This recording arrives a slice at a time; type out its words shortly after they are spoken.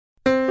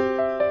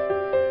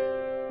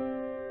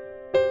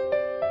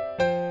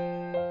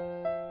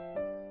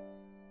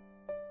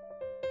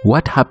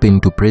What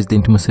happened to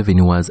President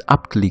Museveni was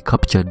aptly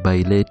captured by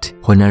late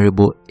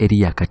Honorable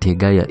Elia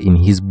Kategaya in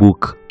his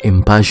book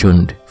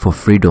Impassioned for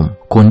Freedom.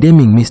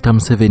 Condemning Mr.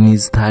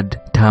 Museveni's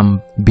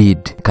third-term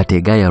bid,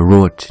 Kategaya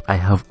wrote, "I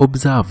have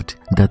observed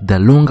that the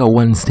longer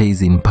one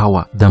stays in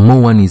power, the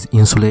more one is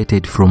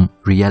insulated from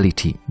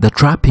reality. The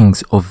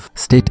trappings of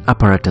state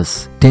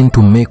apparatus tend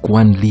to make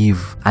one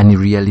live an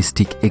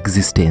unrealistic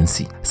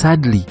existence."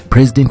 Sadly,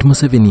 President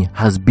Museveni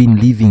has been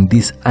living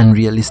this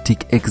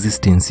unrealistic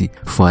existence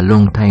for a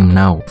long time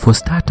now. For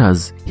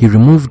starters, he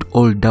removed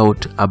all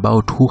doubt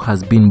about who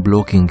has been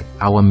blocking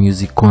our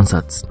music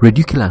concerts.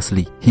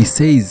 Ridiculously, he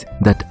says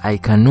that I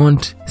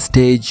cannot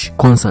stage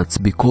concerts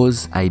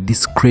because I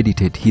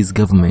discredited his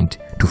government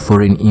to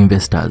foreign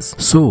investors.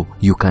 So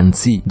you can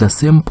see the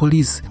same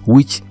police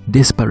which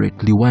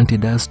desperately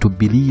wanted us to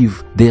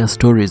believe their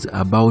stories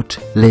about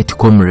late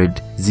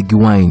comrade Bobi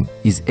Wine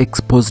is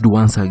exposed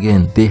once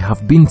again. They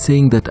have been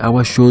saying that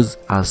our shows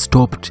are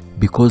stopped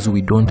because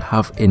we don't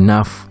have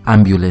enough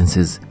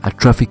ambulances, a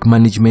traffic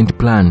management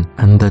plan,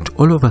 and that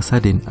all of a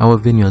sudden our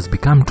venue has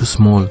become too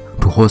small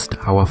to host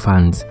our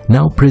fans.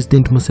 Now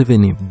President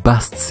Museveni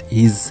busts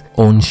his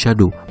own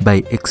shadow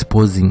by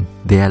exposing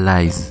their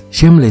lies.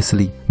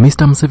 Shamelessly,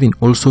 Mr. Museveni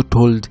also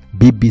told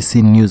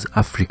BBC News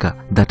Africa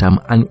that I'm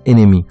an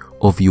enemy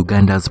of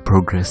Uganda's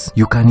progress.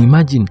 You can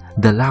imagine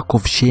the lack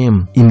of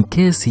shame. In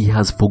case he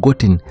has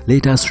forgotten,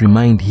 let us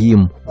remind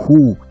him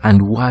who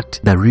and what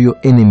the real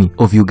enemy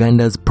of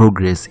Uganda's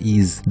progress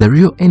is. The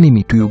real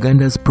enemy to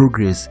Uganda's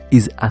progress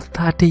is a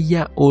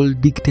 30-year-old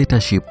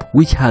dictatorship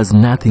which has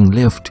nothing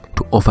left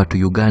to offer to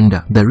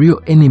Uganda. The real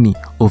enemy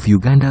of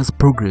Uganda's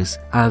progress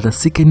are the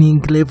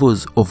sickening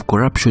levels of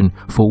corruption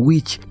for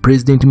which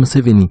President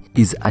Museveni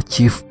is a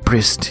chief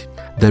priest.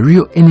 The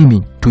real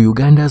enemy to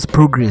Uganda's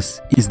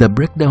progress is the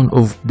breakdown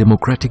of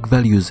democratic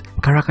values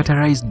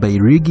characterized by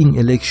rigging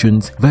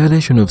elections,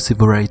 violation of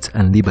civil rights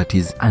and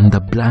liberties, and the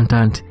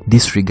blatant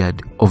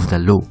disregard of the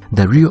law.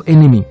 The real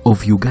enemy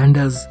of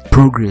Uganda's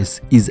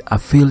progress is a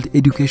failed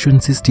education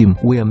system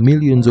where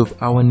millions of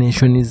our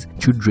nation's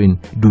children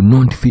do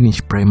not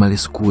finish primary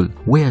school,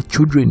 where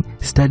children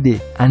study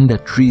under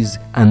trees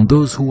and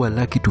those who are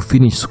lucky to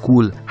finish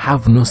school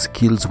have no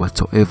skills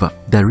whatsoever.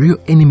 The real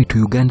enemy to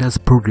Uganda's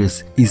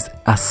progress is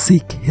a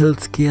sick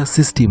healthcare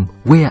system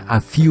where a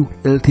few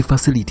healthy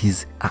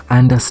facilities are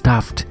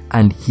understaffed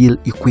and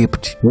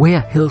ill-equipped, where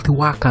health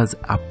workers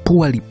are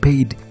poorly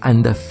paid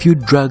and a few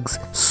drugs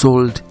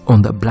sold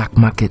on the black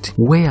market,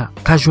 where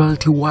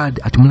casualty ward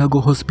at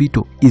Mulago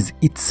Hospital is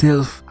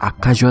itself a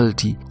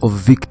casualty of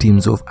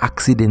victims of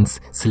accidents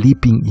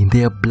sleeping in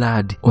their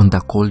blood on the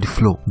cold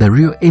floor. The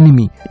real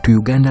enemy to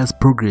Uganda's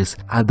progress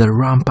are the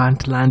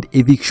rampant land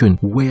eviction,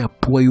 where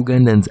poor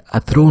Ugandans are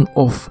thrown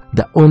off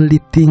the only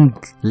thing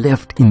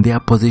left in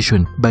their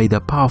possession by the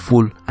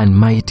powerful and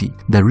mighty.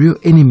 The real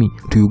enemy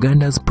to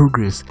Uganda's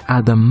progress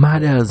are the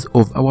murders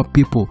of our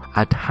people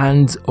at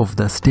hands of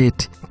the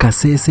state,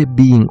 Kasese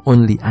being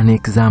only an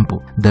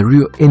example. The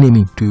real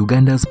enemy to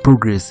Uganda's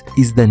progress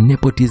is the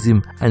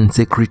nepotism and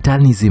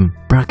secretarism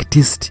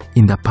practiced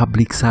in the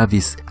public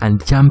service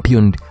and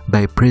championed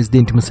by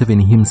President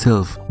Museveni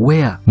himself,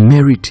 where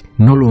merit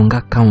no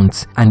longer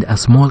counts and a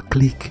small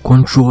clique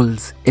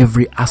controls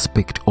every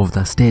aspect of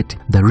the state.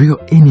 The real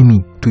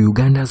enemy to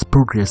Uganda's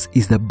progress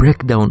is the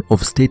breakdown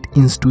of state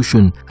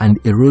institutions and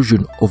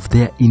erosion of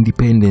their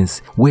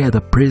independence, where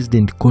the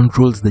president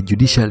controls the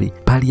judiciary,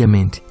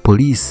 parliament,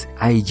 police,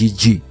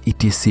 IGG,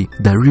 etc.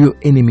 The real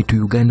enemy to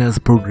Uganda's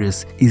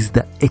progress is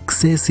the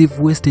excessive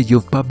wastage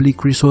of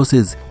public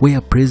resources,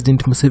 where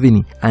President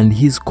Museveni and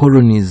his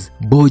colonies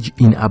gorge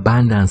in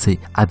abundance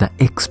at the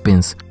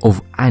expense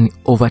of an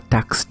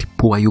overtaxed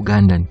poor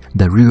Ugandan.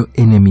 The real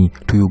enemy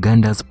to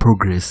Uganda's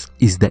progress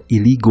is the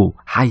illegal,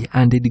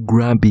 high-handed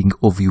grabbing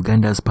of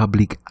Uganda's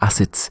public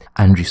assets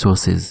and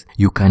resources.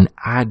 You can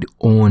add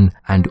on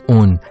and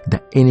on.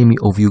 The enemy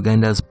of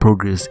Uganda's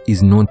progress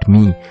is not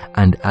me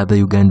and other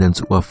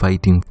Ugandans who are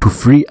fighting to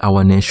free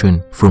our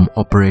nation from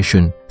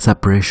oppression,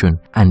 suppression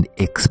and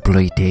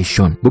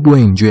exploitation. Bobi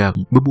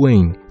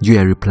Wine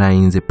joya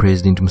replying the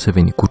President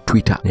Museveni ku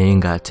Twitter naye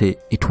nga ate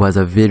it was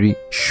a very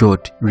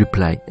short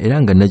reply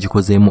era nga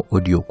nagikozemu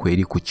audio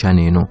kweri ku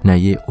channel eno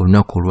naye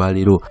olunaku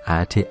olwaleero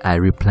ate I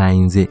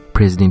replying the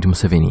President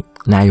Museveni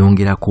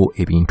n'ayongerako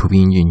ebintu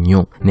bingi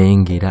nnyo naye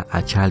ng'era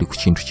akyali ku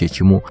kintu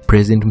kyekimu.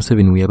 President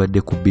Museveni we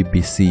yabadde ku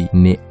BBC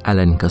ne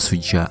Alan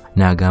Kasujja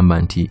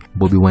n'agamba nti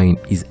Bobi Wine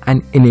is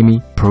an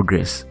enemy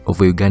progress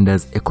of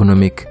Uganda's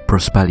economic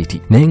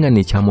prosperity. Naye nga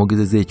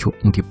nekyamwogezeza ekyo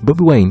nti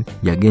Bobi Wine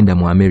yagenda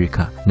mu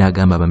America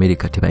n'agamba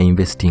Abamerika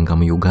tebainvestinga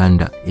mu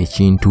Uganda,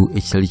 ekintu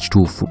ekitali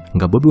kituufu.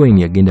 Nga Bobi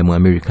Wine yagenda mu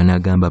America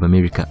n'agamba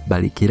Abamerika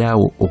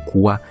balekeraawo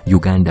okuwa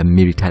Uganda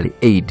military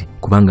aid,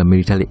 kubanga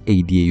military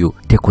aid eyo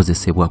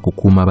tekozesebwa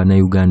kukuuma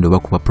Bannayuganda oba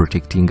kuba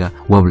protectinga,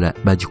 wabula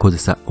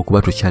bagikozesa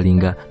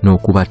okubatuchalinga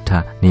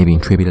n'okubatta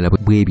n'ebintu ebirala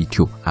bwe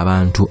bityo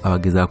abantu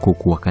abagezaako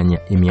okuwakanya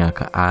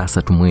emyaka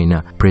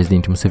 34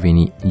 President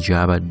Museveni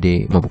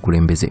gy'abadde mu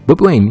bukulembeze.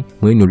 Bobi Wine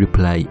mweno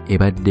reply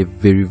ebadde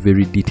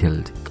very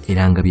detailed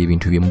era nga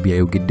byebintu bye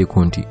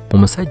mubyayogeddeko nti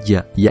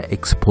omusajja ya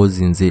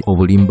exposinze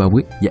obulimba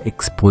bwe, ya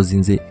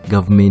exposinze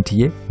government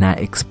ye, na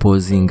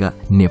exposinga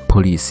ne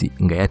police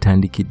nga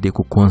yatandikidde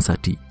ku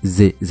concert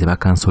ze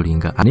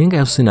bakansolinga. Naye nga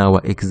yasuse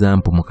n'awa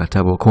example mu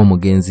katabo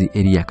k'omugenzi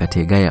Eriya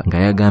Kategaya nga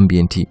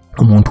yagambye nti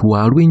omuntu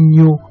walwe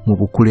nnyo mu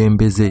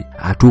bukulembeze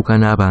atuuka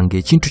n'abanga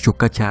ekintu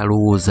kyokka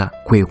kyalowooza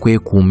kwe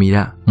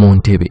kwekuumira mu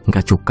ntebe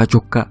nga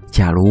kyokka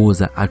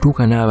kyalowooza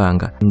atuuka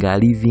n'abanga nga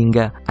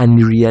livinga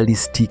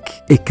unrealistic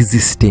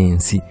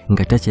existence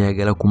nga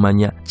takyayagala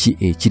kumanya ki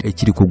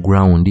ekiri ku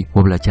ground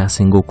wabula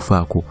kyasinga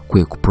okufaako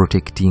kwe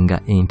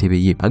kuprotectinga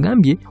entebe ye.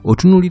 Agambye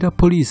otunulira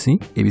poliisi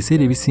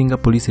ebiseera ebisinga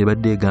poliisi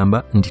ebadde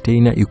egamba nti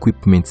terina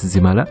equipments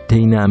zimala,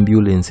 terina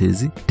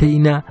ambulances,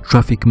 terina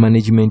traffic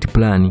management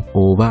plan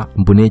oba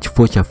mbone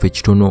ekifo kyaffe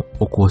kitono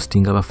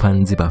okuhostinga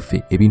bafanzi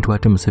baffe. Ebintu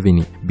ate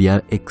Museveni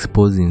bya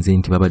exposing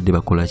nti babadde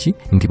bakola ki,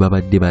 nti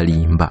babadde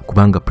balimba,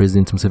 kubanga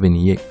President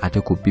Museveni ye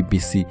ate ku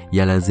BBC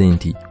yalaze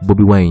nti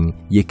Bobi Wine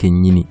ye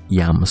kennyini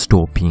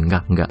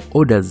yamustoppinga nga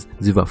orders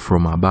ziva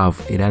from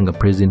above, era nga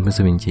President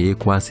Museveni kye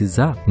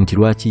yeekwasiza nti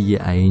lwaki ye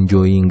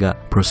aenjoyinga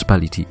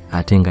prosperity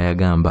ate nga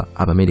yagamba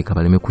Abamerika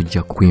baleme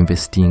kujja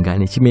kuinvestinga,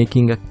 ne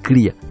kimakinga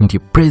clear nti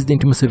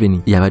President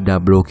Museveni yabadde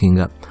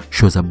blockinga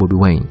shows za Bobi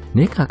Wine.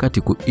 Naye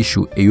kakati ku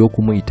issue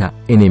ey'okumuyita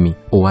enemy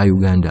owa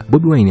Uganda,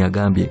 Bobi Wine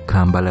agambye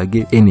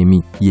kambalage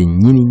enemy ye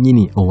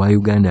nyini owa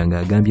Uganda nga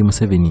agambye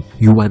Museveni,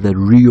 you are the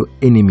real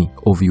enemy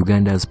of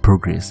Uganda's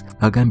progress.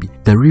 Agambye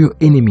the real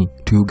enemy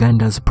to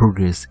Uganda's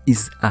progress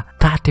is a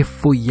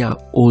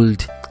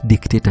 34-year-old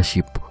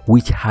dictatorship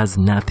which has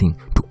nothing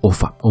to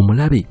offer.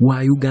 Omulabe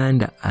wa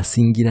Uganda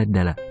asingira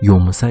ddala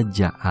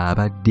y'omusajja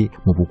abadde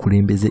mu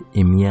bukulembeze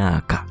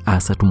emyaka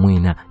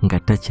 34 nga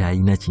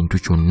takyayina kintu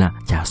kyonna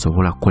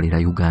kyasobola kukolera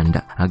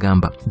Uganda.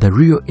 Agamba the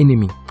real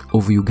enemy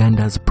of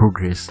Uganda's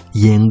progress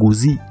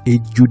yenguzi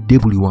ejjudde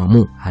buli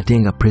wamu ate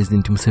nga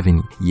President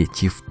Museveni ye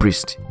chief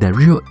priest. The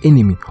real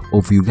enemy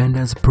of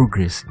Uganda's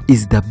progress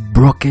is the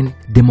broken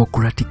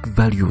democratic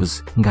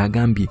values.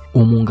 Ng'agambye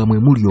omunga mwe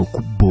muli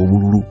okubba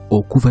obululu,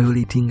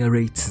 okuviolatinga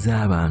rights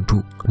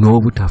z'abantu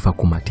n'obutafa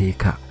ku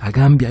mateeka.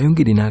 Agambye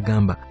ayongere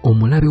n'agamba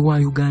omulabe wa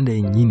Uganda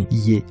yennyini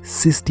ye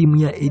system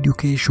ya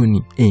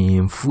education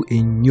enfu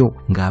ennyo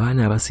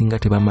ng'abaana abasinga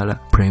tebamala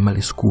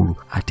primary school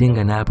ate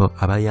nga n'abo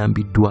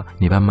abayambiddwa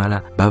ne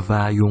bamala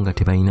bavaayo nga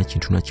tebalina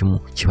kintu na kimu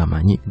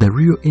kibamanyi. The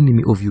real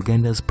enemy of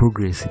Uganda's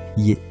progress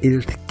ye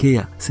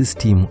healthcare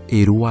system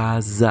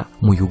erwaza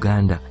mu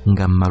Uganda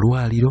nga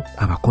malwaliro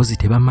abakozi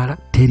tebamala,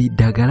 teri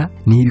ddagala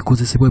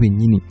n'ebikozesebwa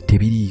bennyini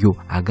tebiriyo.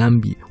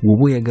 Agambye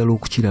woba oyagala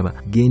okukiraba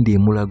genda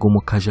emulago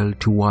mu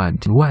casualty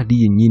ward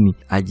yennyini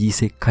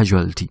agiyise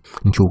casualty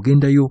nti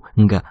ogendayo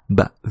nga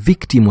ba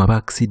victim aba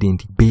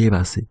accident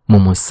beebase mu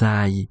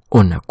musaayi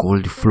on a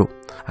cold floor.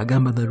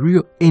 Agamba the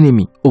real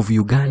enemy of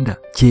Uganda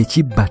kye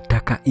kibba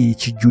ttaka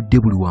ekijjudde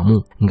buli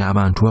wamu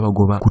ng'abantu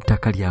babagoba ku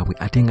ttaka lyabwe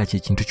ate nga kye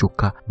kintu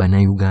kyokka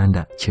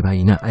bannayuganda kye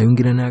balina.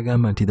 Ayongera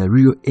n'agamba nti the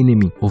real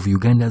enemy of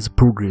Uganda's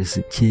progress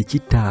kye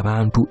kitta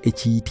abantu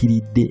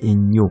ekiyitiridde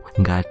ennyo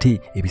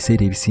ng'ate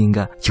ebiseera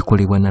ebisinga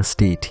kikolebwa na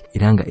state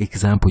era nga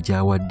example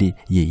gy'awadde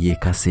ye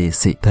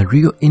Kasese. The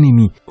real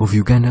enemy of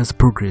Uganda's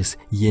progress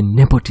ye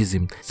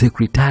nepotism,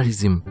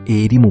 secretarism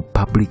eri mu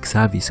public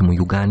service mu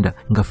Uganda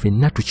nga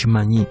ffenna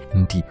tukimanyi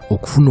nti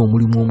okufuna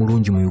omulimu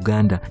omulungi mu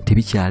Uganda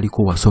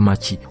tebikyaliko wasoma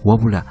ki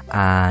wabula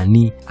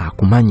ani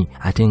akumanyi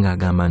ate nga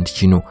agamba nti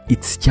kino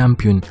it's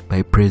championed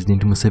by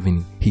President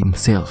Museveni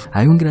himself.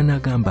 Ayongera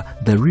n'agamba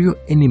the real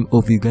enemy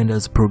of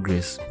Uganda's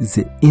progress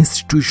is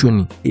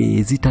institution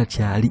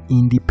ezitakyali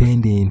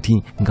independent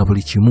nga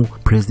buli kimu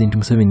President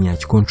Museveni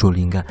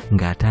yakikontrolinga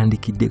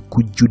ng'atandikidde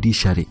ku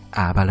judiciary,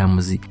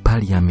 abalamuzi,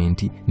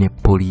 parliament ne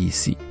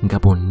poliisi nga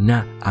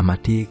bonna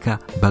amateeka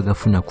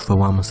bagafuna kufa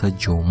wa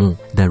musajja omu.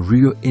 The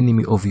real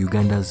enemy of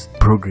Uganda's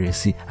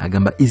progress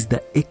agamba is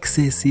the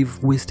excessive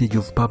wastage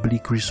of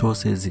public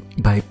resources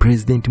by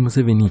President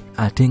Museveni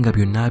ate nga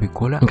byonna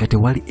abikola nga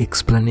tewali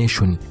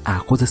explanation.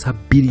 Akozesa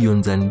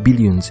billions and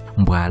billions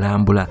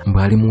mbwalambula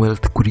mbwali mu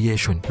wealth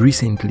creation.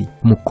 Recently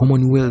mu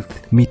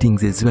Commonwealth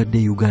meetings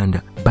ezibadde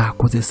Uganda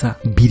bakozesa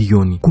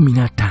billioni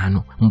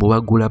 15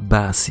 mbwagula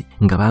baasi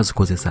nga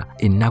bazikozesa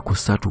ennaku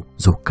 3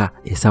 zokka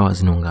esawa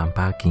zino nga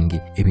parking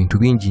ebintu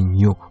bingi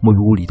nnyo mu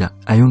biwulira.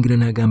 Ayongera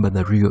n'agamba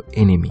the real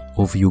enemy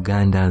of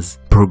Uganda's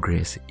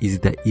progress is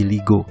the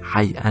illegal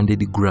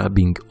high-handed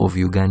grabbing of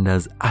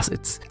Uganda's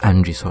assets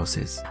and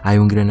resources.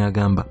 Ayongera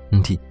n'agamba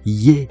nti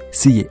ye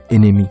si ye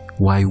enemy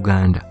wa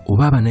Uganda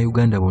oba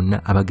abannayuganda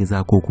bonna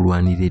abagezaako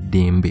okulwanira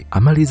eddembe.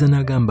 Amaliriza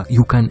n'agamba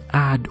you can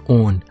add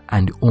on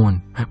and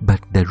on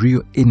but the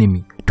real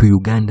enemy to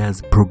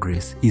Uganda's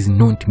progress is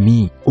not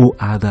me or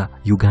other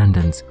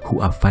Ugandans who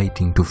are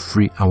fighting to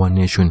free our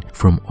nation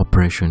from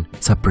oppression,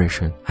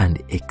 suppression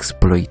and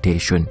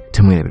exploitation.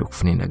 Temwerebere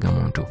okufuna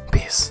endagamuntu.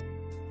 Peace.